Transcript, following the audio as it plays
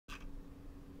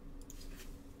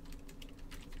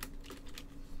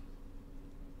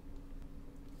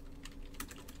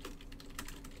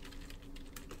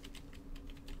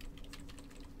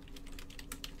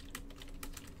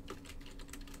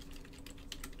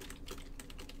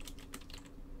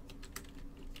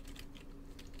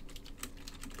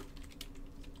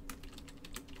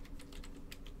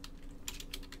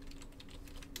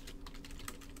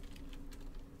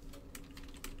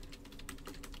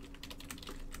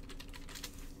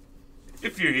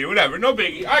If you're here, whatever. No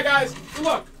biggie. All right, guys. Good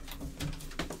luck.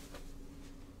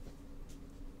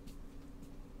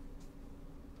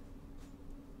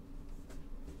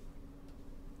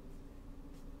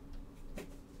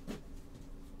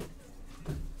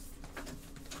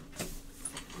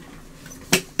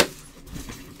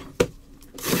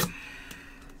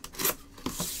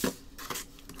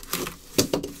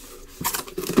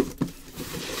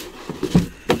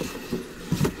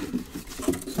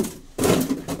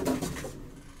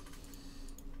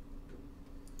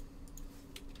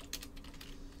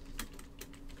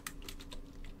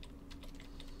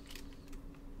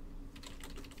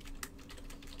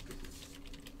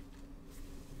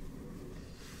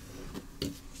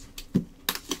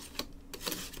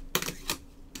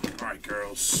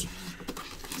 Girls.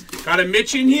 Got a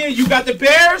Mitch in here? You got the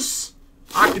Bears?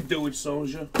 I could do it,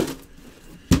 Soldier.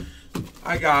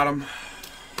 I got him.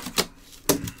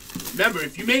 Remember,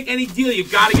 if you make any deal, you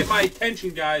got to get my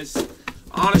attention, guys.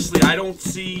 Honestly, I don't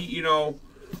see, you know,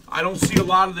 I don't see a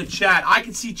lot of the chat. I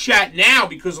can see chat now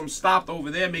because I'm stopped over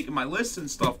there making my list and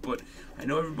stuff, but I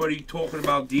know everybody talking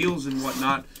about deals and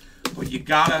whatnot. But you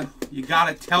gotta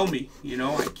tell me, you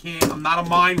know, I can't, I'm not a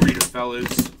mind reader,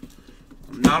 fellas.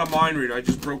 I'm not a mind reader. I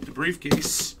just broke the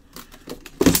briefcase.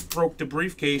 Broke the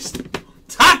briefcase.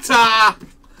 Ta-ta!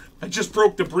 I just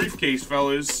broke the briefcase,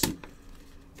 fellas.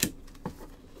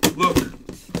 Look.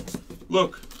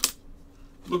 Look.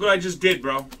 Look what I just did,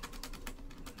 bro.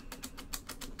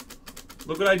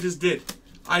 Look what I just did.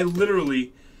 I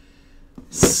literally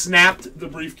snapped the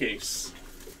briefcase.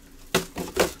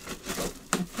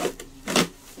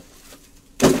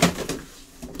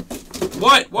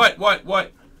 What?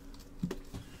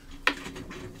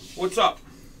 What's up?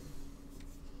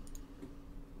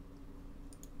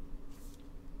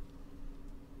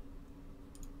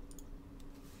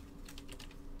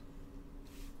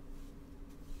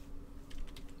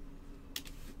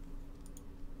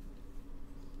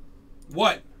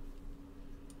 What?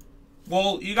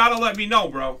 Well, you gotta let me know,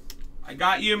 bro. I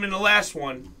got you in the last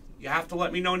one. You have to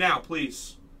let me know now,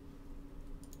 please.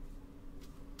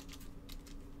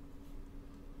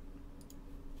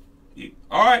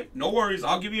 All right, no worries.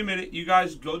 I'll give you a minute. You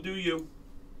guys go do you.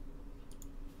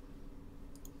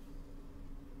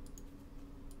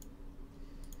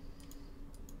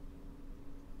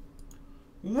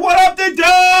 What up, the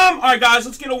Dom? All right, guys,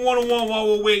 let's get a one-on-one while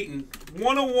we're waiting.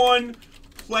 One-on-one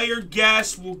player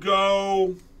guess will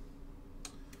go.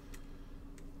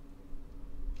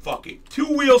 Fuck it.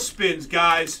 2 wheel spins,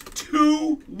 guys.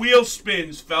 2 wheel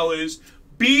spins, fellas.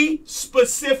 Be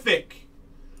specific.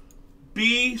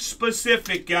 Be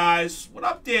specific, guys. What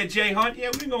up there, Jay Hunt? Yeah,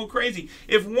 we've been going crazy.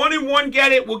 If 1 and 1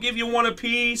 get it, we'll give you 1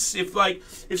 apiece. If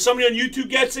somebody on YouTube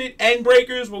gets it, End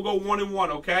Breakers, we'll go 1 and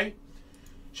 1, okay?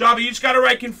 Shabba, you just got to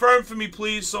write confirm for me,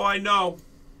 please, so I know.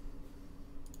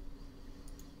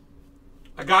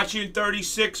 I got you in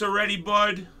 36 already,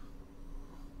 bud.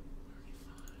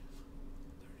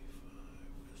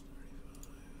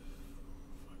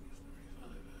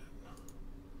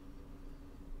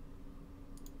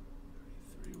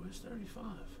 35.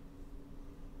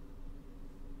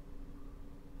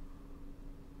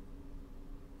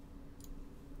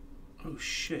 Oh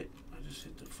shit, I just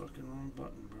hit the fucking wrong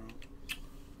button, bro.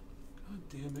 God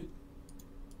damn it.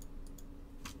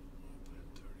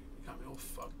 You got me all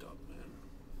fucked up, man.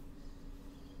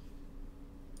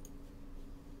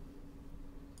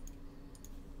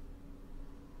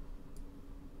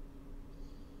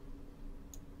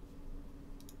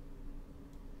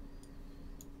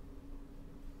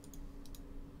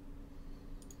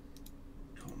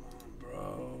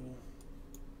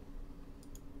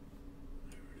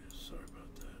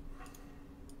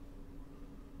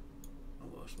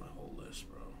 My whole list,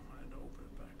 bro. I had to open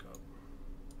it back up.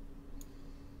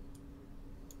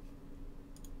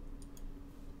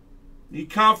 Need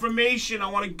confirmation. I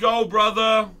want to go,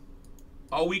 brother.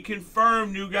 Are we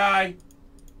confirmed, new guy?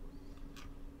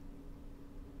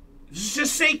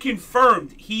 Just say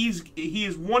confirmed. He is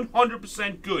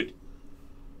 100% good.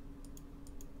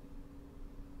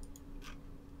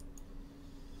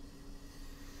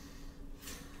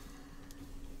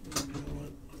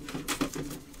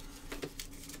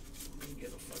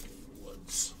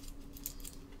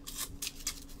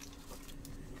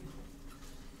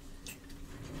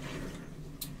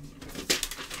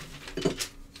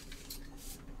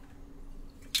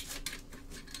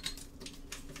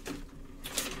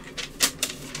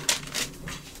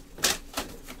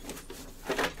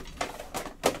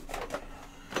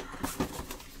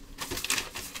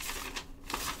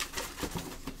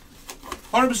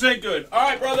 % good. All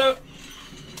right, brother.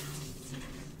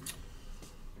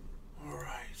 All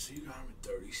right. so you got him at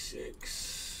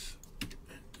 36 and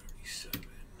 37.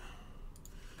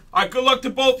 All right, good luck to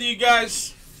both of you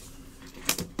guys.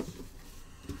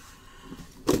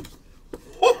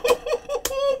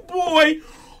 Oh, boy.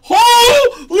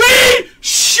 Holy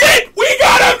shit! We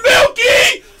got a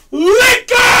Milky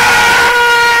Liquor!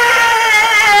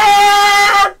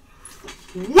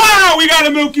 Wow, we got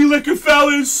a Milky Liquor,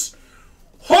 fellas.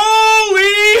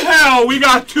 Holy hell, we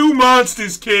got two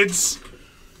monsters, kids.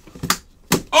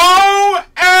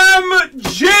 O.M.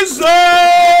 Jizzle!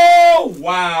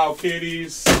 Wow,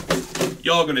 kiddies.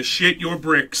 Y'all gonna shit your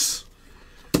bricks.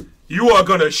 You are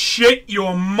gonna shit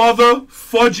your mother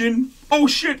fudging. Oh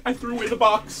shit, I threw away the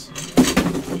box.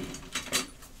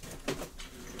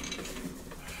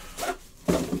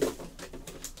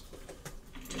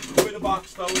 Threw away the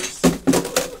box, fellas.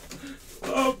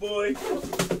 Oh boy.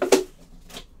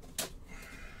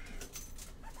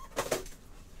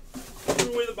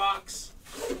 Threw away the box.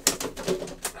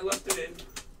 I left it in.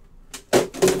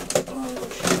 Oh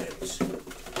shit.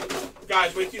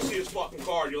 Guys, wait till you see this fucking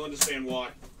card, you'll understand why.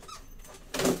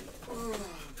 Oh,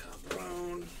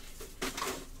 Cabrone.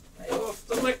 Lay off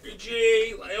the liquor,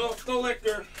 G. Lay off the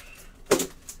liquor.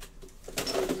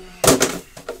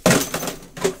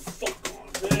 Fuck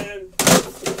on, man.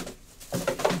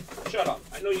 Shut up.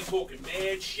 I know you're talking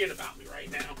mad shit about me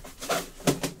right now.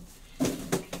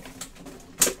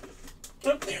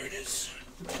 Oh, there it is.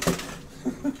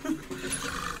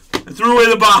 I threw away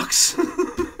the box.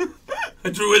 I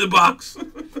threw away the box.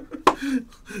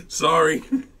 Sorry.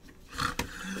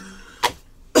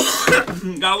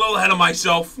 Got a little ahead of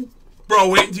myself. Bro,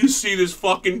 wait until you see this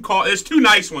fucking card. There's two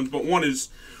nice ones, but one is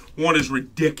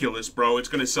ridiculous, bro. It's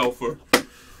gonna sell for...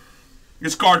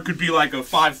 This card could be like a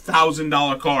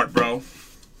 $5,000 card, bro.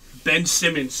 Ben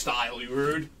Simmons style, you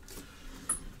heard?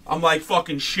 I'm like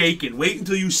fucking shaking. Wait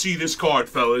until you see this card,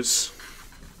 fellas.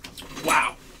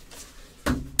 Wow.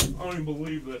 I don't even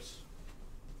believe this.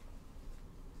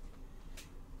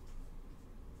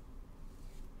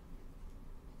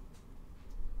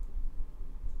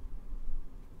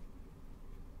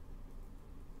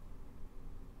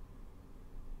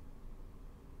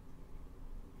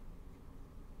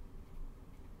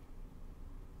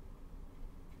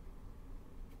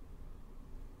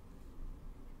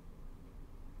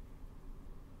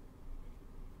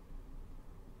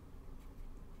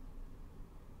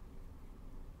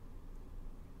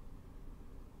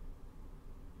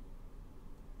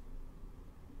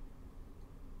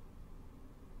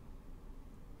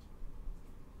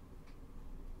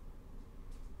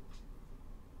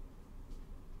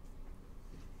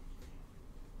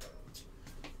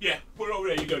 Yeah, put it over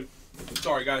there. You good?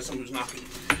 Sorry, guys. Someone was knocking.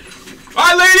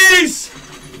 All right, ladies.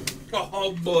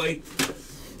 Oh boy.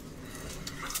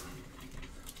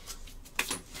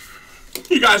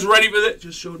 You guys ready for this?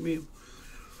 Just showed me.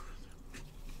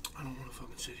 I don't want to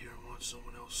fucking sit here and watch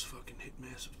someone else fucking hit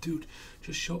massive, dude.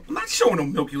 Just show. I'm not showing no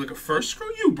Milky Liquor first.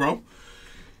 Screw you, bro.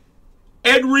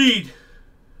 Ed Reed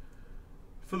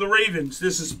for the Ravens.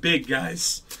 This is big,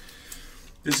 guys.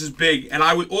 This is big, and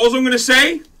all I'm gonna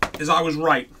say is I was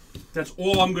right. That's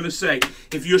all I'm going to say.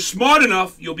 If you're smart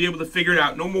enough, you'll be able to figure it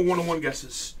out. No more one-on-one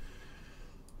guesses.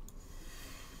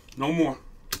 No more.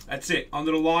 That's it.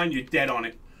 Under the line, you're dead on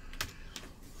it.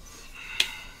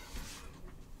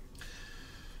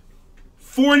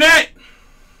 Fournette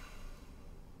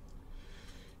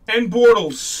and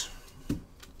Bortles.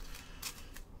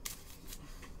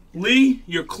 Lee,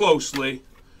 you're close, Lee.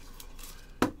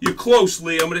 You're close,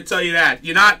 Lee. I'm going to tell you that.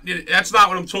 You're not. That's not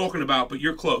what I'm talking about, but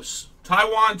you're close.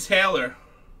 Taiwan Taylor.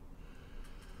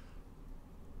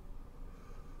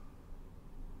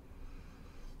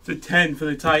 To 10 for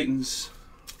the Titans.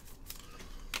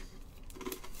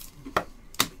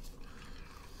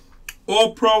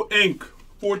 All Pro Inc.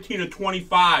 14 of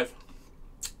 25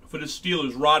 for the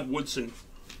Steelers. Rod Woodson.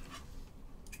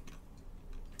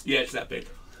 Yeah, it's that big.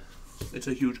 It's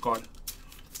a huge card.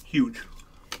 Huge.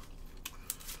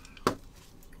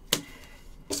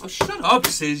 Oh, shut up,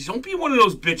 Sis. Don't be one of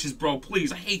those bitches, bro.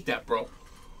 Please. I hate that, bro.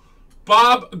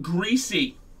 Bob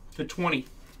Greasy to 20.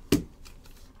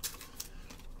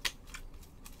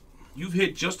 You've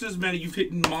hit just as many. You've hit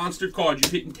in monster cards.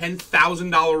 You've hit in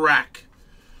 $10,000 rack.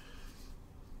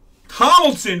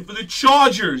 Tomlinson for the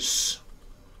Chargers.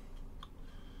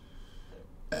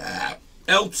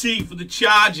 LT for the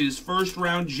Chargers. First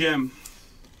round gem.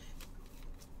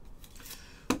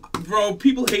 Bro,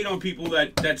 people hate on people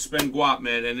that spend guap,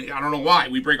 man, and I don't know why.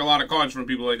 We break a lot of cards from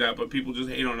people like that, but people just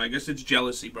hate on it. I guess it's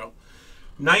jealousy, bro.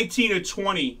 19 of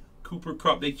 20, Cooper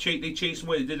Kupp. They chased him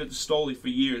away. They did it to Stoley for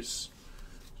years.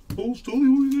 Oh, Stoley,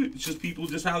 what is it? It's just people,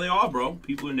 just how they are, bro.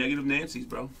 People are negative Nancy's,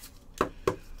 bro.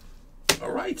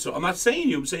 All right, so I'm not saying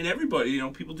you. I'm saying everybody. You know,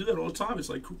 people do that all the time. It's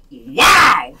like,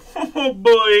 wow! Oh,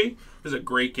 boy. This is a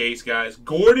great case, guys.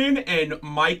 Gordon and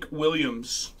Mike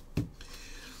Williams.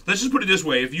 Let's just put it this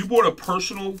way. If you bought a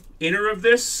personal inner of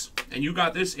this, and you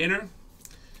got this inner,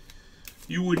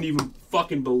 you wouldn't even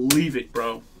fucking believe it,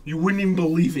 bro. You wouldn't even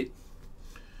believe it.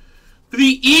 For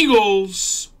the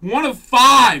Eagles, 1 of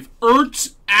 5.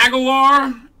 Ertz,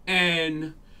 Aguilar,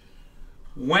 and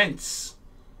Wentz.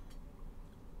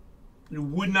 You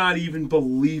would not even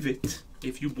believe it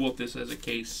if you bought this as a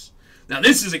case. Now,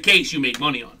 this is a case you make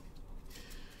money on.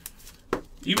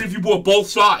 Even if you bought both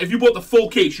sides, if you bought the full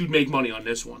case, you'd make money on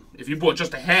this one. If you bought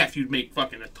just a half, you'd make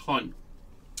fucking a ton.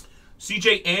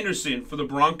 C.J. Anderson for the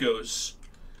Broncos.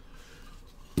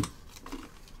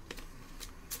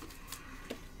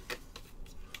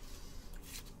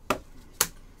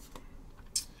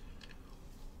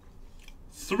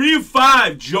 Three of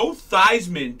 5, Joe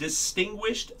Theismann,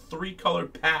 distinguished 3-color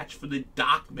patch for the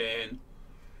Doc Man.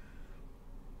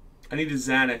 I need a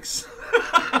Xanax.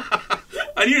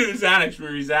 I needed a Xanax for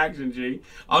his action, G.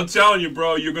 I'm telling you,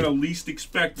 bro, you're gonna least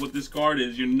expect what this card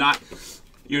is. You're not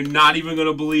even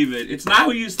gonna believe it. It's not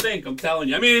what you think. I'm telling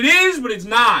you. I mean, it is, but it's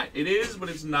not. It is, but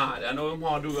it's not. I know I'm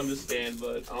hard to understand,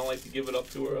 but I don't like to give it up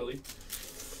too early.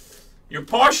 You're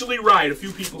partially right. A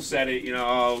few people said it, you know,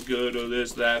 oh, good, or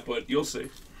this, that, but you'll see.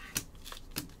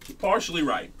 You're partially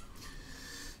right.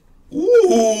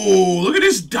 Ooh, look at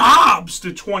this Dobbs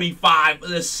to 25. The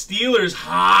Steelers,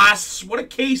 Haas. What a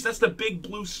case. That's the big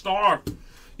blue star.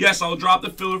 Yes, I'll drop the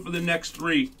filler for the next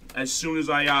 3 as soon as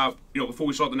I, before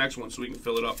we start the next one so we can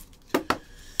fill it up.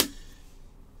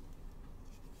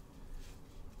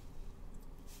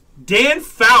 Dan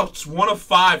Fouts, 1 of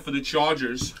 5 for the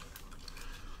Chargers.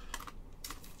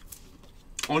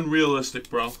 Unrealistic,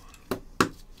 bro.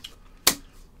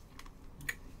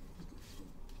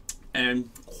 And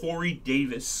Corey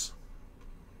Davis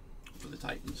for the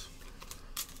Titans.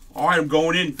 All right, I'm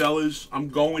going in, fellas. I'm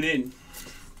going in.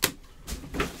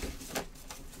 I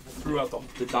threw out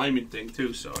the diamond thing,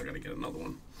 too, so I got to get another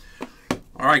one.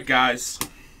 All right, guys.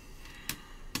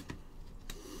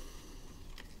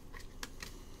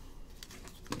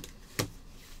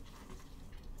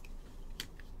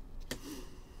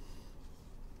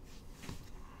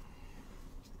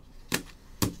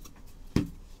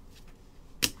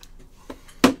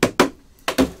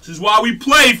 This is why we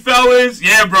play, fellas.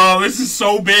 Yeah, bro, this is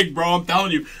so big, bro. I'm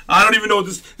telling you. I don't even know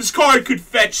this card could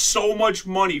fetch so much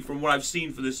money from what I've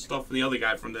seen for this stuff from the other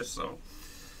guy from this. So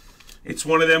it's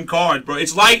one of them cards, bro.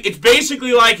 It's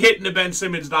basically like hitting the Ben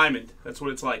Simmons diamond. That's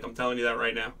what it's like. I'm telling you that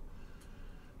right now.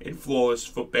 In flawless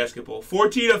foot basketball.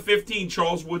 14 of 15,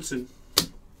 Charles Woodson.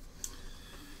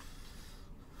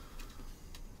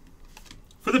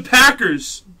 For the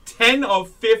Packers, 10 of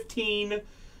 15.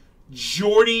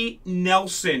 Jordy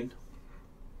Nelson.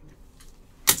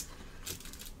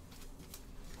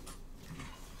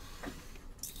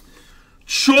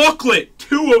 Chocolate,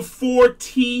 2 of 4,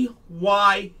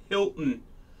 T.Y. Hilton.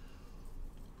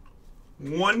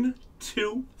 1,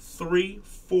 2, 3,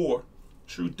 4.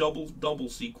 True double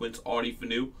sequence, Artie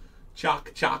Fanu.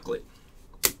 Chocolate.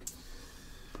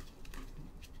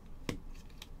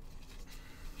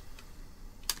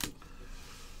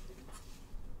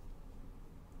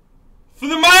 For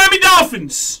the Miami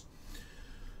Dolphins,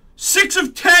 6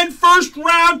 of 10, first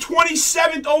round,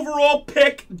 27th overall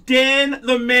pick, Dan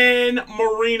the Man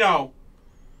Marino.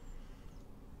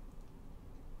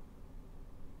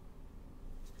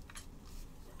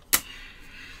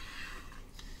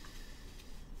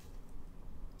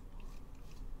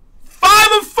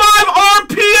 Five of 5,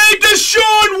 RPA,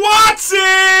 Deshaun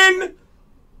Watson.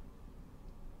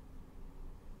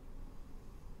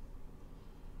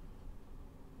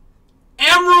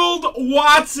 Emerald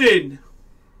Watson.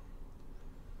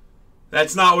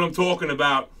 That's not what I'm talking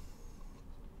about.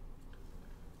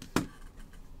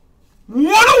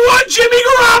 101 Jimmy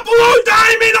Garoppolo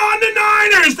diamond on the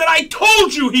Niners that I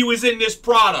told you he was in this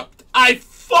product. I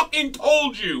fucking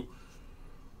told you.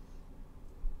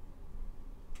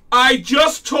 I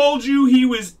just told you he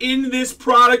was in this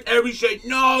product. Every shade.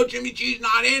 No, Jimmy G's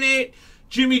not in it.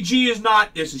 Jimmy G is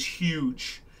not. This is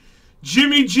huge.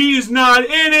 Jimmy G is not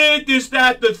in it. This,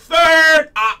 that, the third.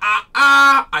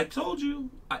 I told you.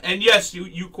 And yes,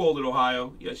 you called it,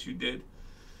 Ohio. Yes, you did.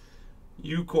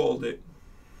 You called it.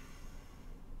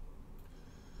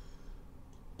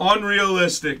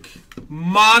 Unrealistic.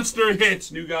 Monster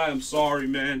hits. New guy, I'm sorry,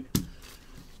 man.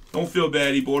 Don't feel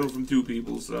bad. He bought him from 2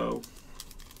 people, so.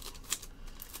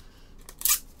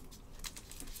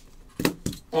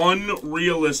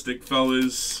 Unrealistic,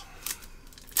 fellas.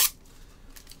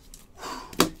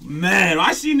 Man,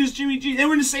 I seen this Jimmy G. They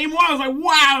were in the same one. I was like,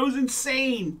 wow, it was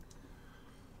insane.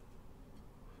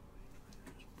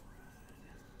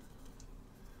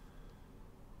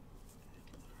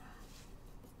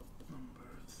 Number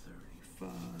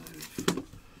 35.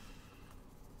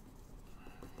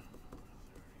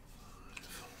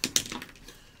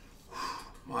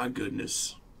 My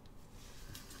goodness.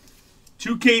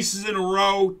 2 cases in a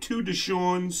row, 2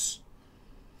 Deshaun's.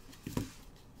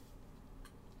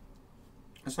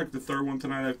 That's like the 3rd one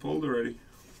tonight I've pulled already.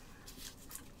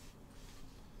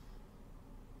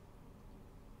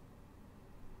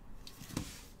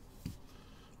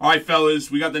 All right,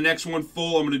 fellas, we got the next one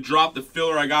full. I'm going to drop the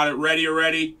filler. I got it ready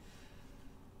already.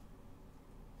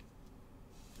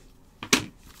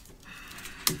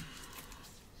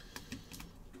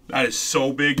 That is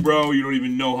so big, bro. You don't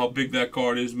even know how big that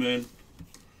card is, man.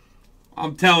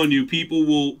 I'm telling you, people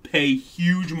will pay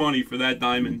huge money for that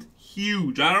diamond.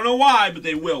 Huge. I don't know why, but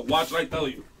they will. Watch what I tell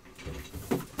you.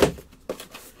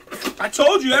 I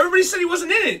told you. Everybody said he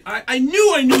wasn't in it. I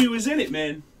knew he was in it,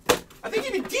 man. I think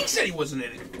even Deke said he wasn't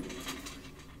in it.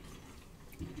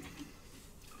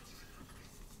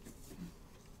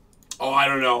 Oh, I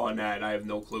don't know on that. I have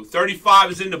no clue.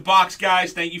 35 is in the box,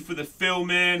 guys. Thank you for the fill,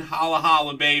 man. Holla,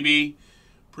 holla, baby.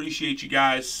 Appreciate you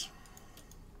guys.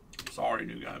 Sorry,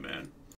 new guy, man.